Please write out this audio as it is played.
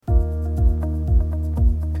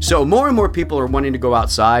So more and more people are wanting to go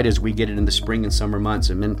outside as we get into the spring and summer months.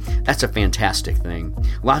 I mean, that's a fantastic thing.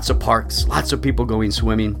 Lots of parks, lots of people going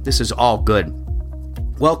swimming. This is all good.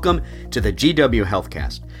 Welcome to the GW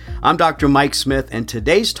Healthcast. I'm Dr. Mike Smith, and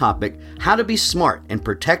today's topic, how to be smart and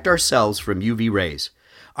protect ourselves from UV rays.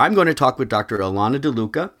 I'm going to talk with Dr. Ilana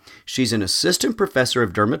DeLuca. She's an assistant professor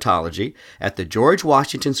of dermatology at the George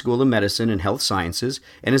Washington School of Medicine and Health Sciences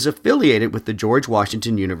and is affiliated with the George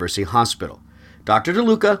Washington University Hospital. Dr.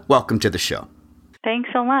 DeLuca, welcome to the show. Thanks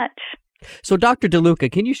so much. So, Dr.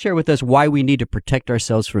 DeLuca, can you share with us why we need to protect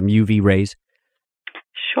ourselves from UV rays?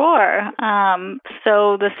 Sure.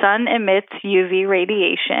 So the sun emits UV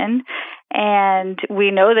radiation, and we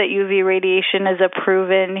know that UV radiation is a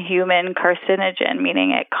proven human carcinogen,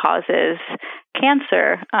 meaning it causes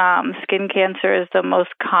cancer. Skin cancer is the most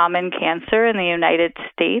common cancer in the United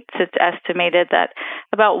States. It's estimated that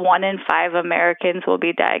about 1 in 5 Americans will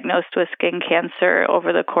be diagnosed with skin cancer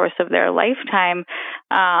over the course of their lifetime.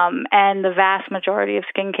 And the vast majority of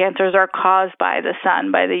skin cancers are caused by the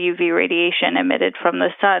sun, by the UV radiation emitted from the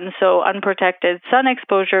sun. So unprotected sun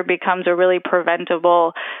exposure becomes a really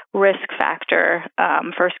preventable risk factor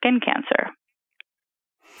for skin cancer.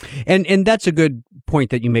 And that's a good point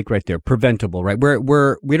that you make right there. Preventable, right?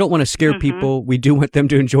 We don't want to scare people. We do want them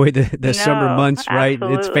to enjoy the summer months, right?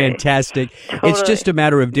 Absolutely. It's fantastic. Totally. It's just a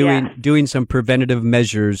matter of doing some preventative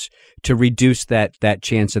measures to reduce that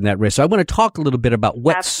chance and that risk. So I want to talk a little bit about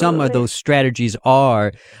what some of those strategies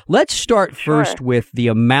are. Let's start first with the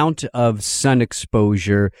amount of sun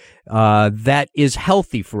exposure that is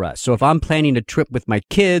healthy for us. So if I'm planning a trip with my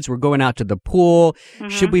kids, we're going out to the pool,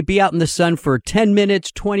 should we be out in the sun for 10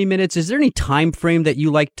 minutes, 20 minutes? Is there any time frame that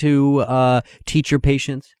you like to teach your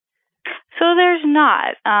patients? So there's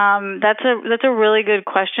not. That's a really good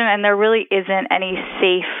question, and there really isn't any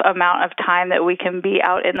safe amount of time that we can be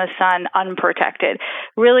out in the sun unprotected.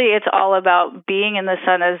 Really, it's all about being in the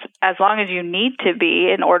sun as long as you need to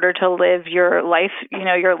be in order to live your life,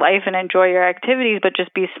 and enjoy your activities, but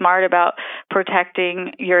just be smart about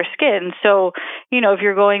protecting your skin. So, if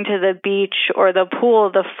you're going to the beach or the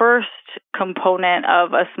pool, the first component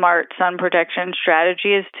of a smart sun protection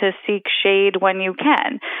strategy is to seek shade when you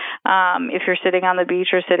can. If you're sitting on the beach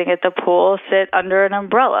or sitting at the pool, sit under an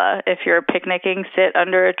umbrella. If you're picnicking, sit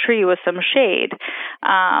under a tree with some shade.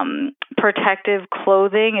 Protective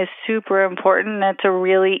clothing is super important. It's a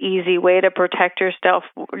really easy way to protect yourself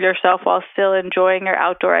while still enjoying your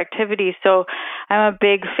outdoor activities. So I'm a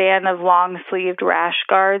big fan of long-sleeved rash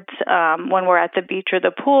guards when we're at the beach or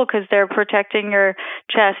the pool because they're protecting your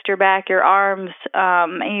chest, your back, your arms,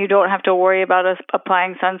 and you don't have to worry about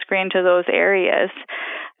applying sunscreen to those areas.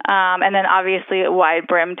 And then obviously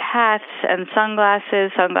wide-brimmed hats and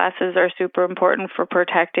sunglasses. Sunglasses are super important for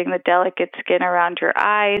protecting the delicate skin around your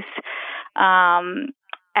eyes. And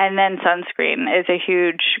then sunscreen is a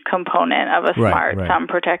huge component of a smart sun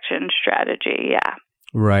protection strategy. Yeah.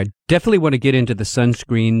 Right. Definitely want to get into the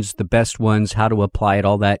sunscreens, the best ones, how to apply it,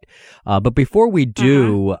 all that. But before we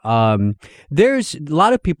do, there's a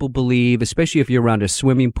lot of people believe, especially if you're around a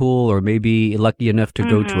swimming pool or maybe lucky enough to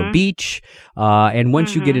go to a beach, and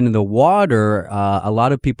once you get into the water, a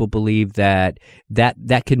lot of people believe that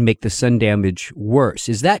can make the sun damage worse.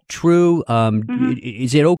 Is that true?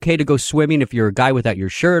 Is it okay to go swimming if you're a guy without your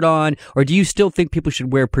shirt on, or do you still think people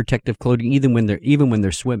should wear protective clothing even when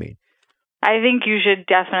they're swimming? I think you should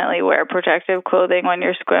definitely wear protective clothing when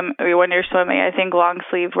you're swimming. I think long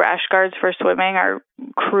sleeve rash guards for swimming are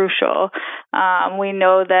crucial. We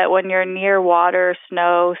know that when you're near water,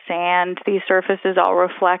 snow, sand, these surfaces all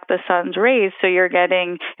reflect the sun's rays, so you're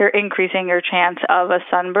increasing your chance of a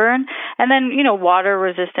sunburn. And then, water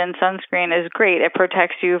resistant sunscreen is great. It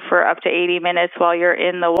protects you for up to 80 minutes while you're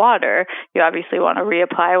in the water. You obviously want to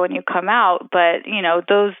reapply when you come out, but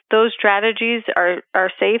those strategies are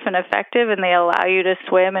safe and effective, and they allow you to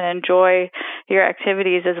swim and enjoy your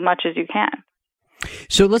activities as much as you can.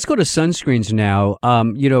 So let's go to sunscreens now.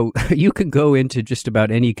 You can go into just about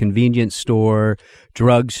any convenience store,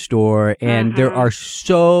 drugstore, and there are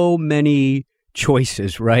so many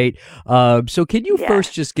choices, right? So can you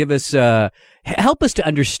first just give us, help us to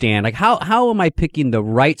understand, like how am I picking the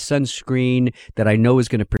right sunscreen that I know is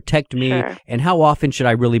going to protect me, and how often should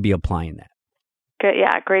I really be applying that? Good,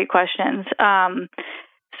 yeah, great questions.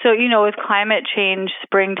 So, with climate change,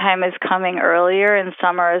 springtime is coming earlier and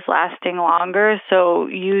summer is lasting longer. So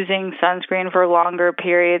using sunscreen for longer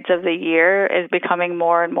periods of the year is becoming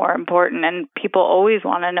more and more important. And people always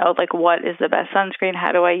want to know, what is the best sunscreen?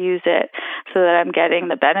 How do I use it so that I'm getting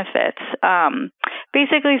the benefits?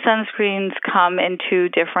 Basically, sunscreens come in two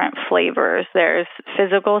different flavors. There's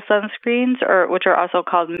physical sunscreens, which are also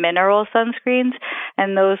called mineral sunscreens,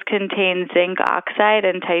 and those contain zinc oxide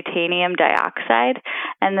and titanium dioxide.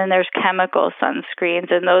 And then there's chemical sunscreens,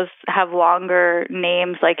 and those have longer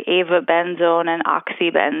names like avobenzone and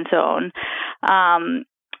oxybenzone.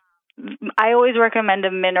 I always recommend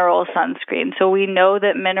a mineral sunscreen. So we know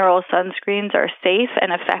that mineral sunscreens are safe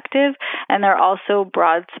and effective, and they're also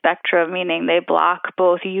broad spectrum, meaning they block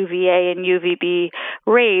both UVA and UVB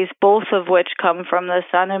rays, both of which come from the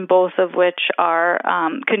sun and both of which are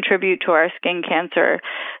contribute to our skin cancer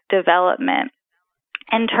development.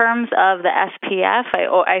 In terms of the SPF,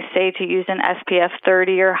 I say to use an SPF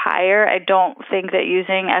 30 or higher. I don't think that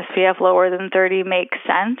using SPF lower than 30 makes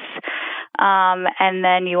sense. And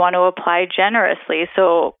then you want to apply generously.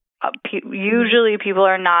 So usually people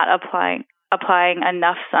are not applying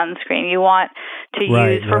enough sunscreen. You want to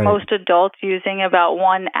use, for most adults, using about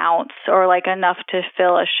 1 ounce or enough to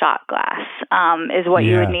fill a shot glass is what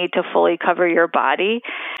you would need to fully cover your body.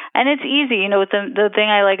 And it's easy. The thing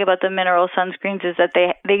I like about the mineral sunscreens is that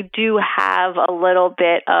they do have a little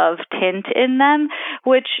bit of tint in them,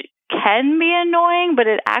 which can be annoying, but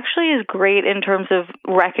it actually is great in terms of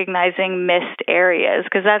recognizing missed areas,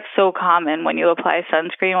 because that's so common when you apply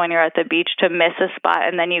sunscreen when you're at the beach to miss a spot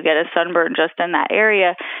and then you get a sunburn just in that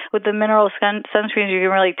area. With the mineral sunscreens, you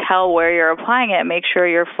can really tell where you're applying it and make sure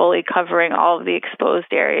you're fully covering all of the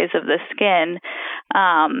exposed areas of the skin.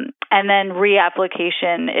 And then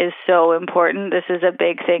reapplication is so important. This is a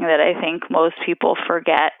big thing that I think most people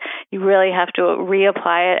forget. You really have to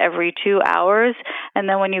reapply it every 2 hours. And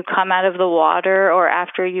then when you come out of the water or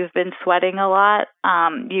after you've been sweating a lot,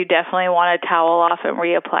 you definitely want to towel off and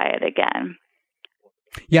reapply it again.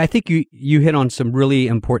 Yeah, I think you hit on some really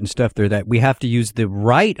important stuff there, that we have to use the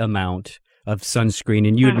right amount of sunscreen,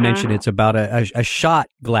 and you had mentioned it's about a shot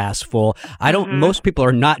glass full. I don't. Most people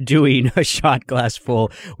are not doing a shot glass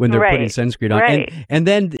full when they're putting sunscreen on, and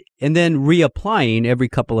then reapplying every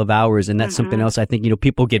couple of hours, and that's something else. I think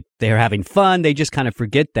they're having fun, they just kind of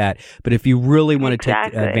forget that. But if you really want to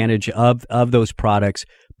take advantage of those products,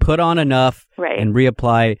 put on enough and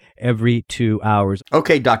reapply every 2 hours.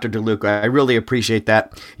 Okay, Dr. DeLuca, I really appreciate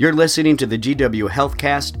that. You're listening to the GW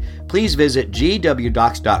Healthcast. Please visit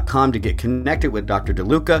gwdocs.com to get connected with Dr.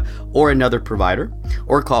 DeLuca or another provider,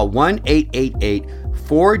 or call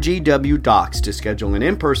 1-888-4GW-DOCS to schedule an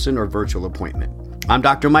in-person or virtual appointment. I'm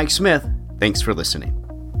Dr. Mike Smith. Thanks for listening.